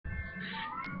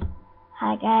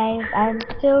Hi guys, I'm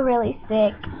still really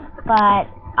sick, but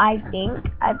I think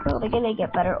I'm probably gonna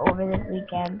get better over this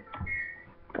weekend.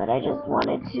 But I just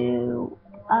wanted to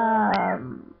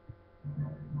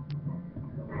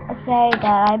say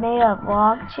that I made a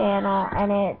vlog channel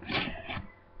and it's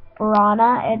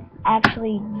Brana. It's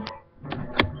actually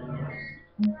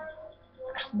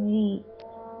the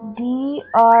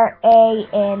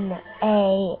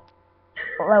Brana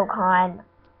Locon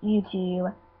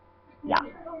YouTube. Yeah,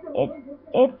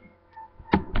 it's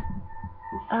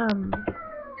um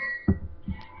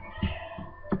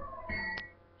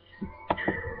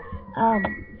um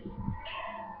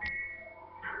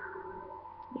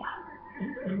yeah,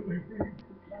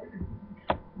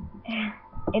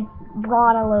 it's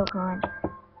Brana Locon.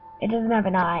 It doesn't have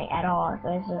an I at all, so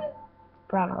it's just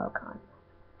Brana Locon.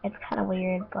 It's kind of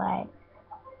weird, but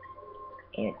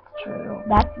it's true.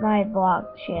 That's my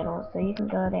vlog channel, so you can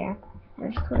go there. And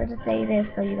I just wanted to say this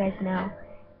so you guys know.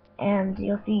 And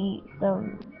you'll see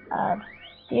some,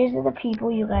 these are the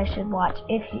people you guys should watch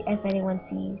if anyone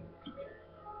sees.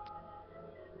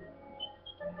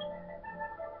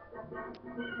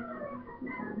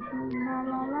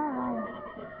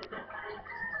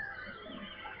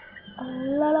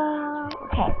 La la.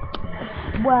 Okay.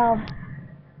 Well,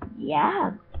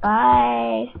 yeah.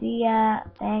 Bye. See ya.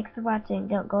 Thanks for watching.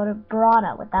 Don't go to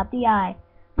Brana without the I.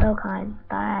 No kinds.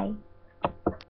 Bye.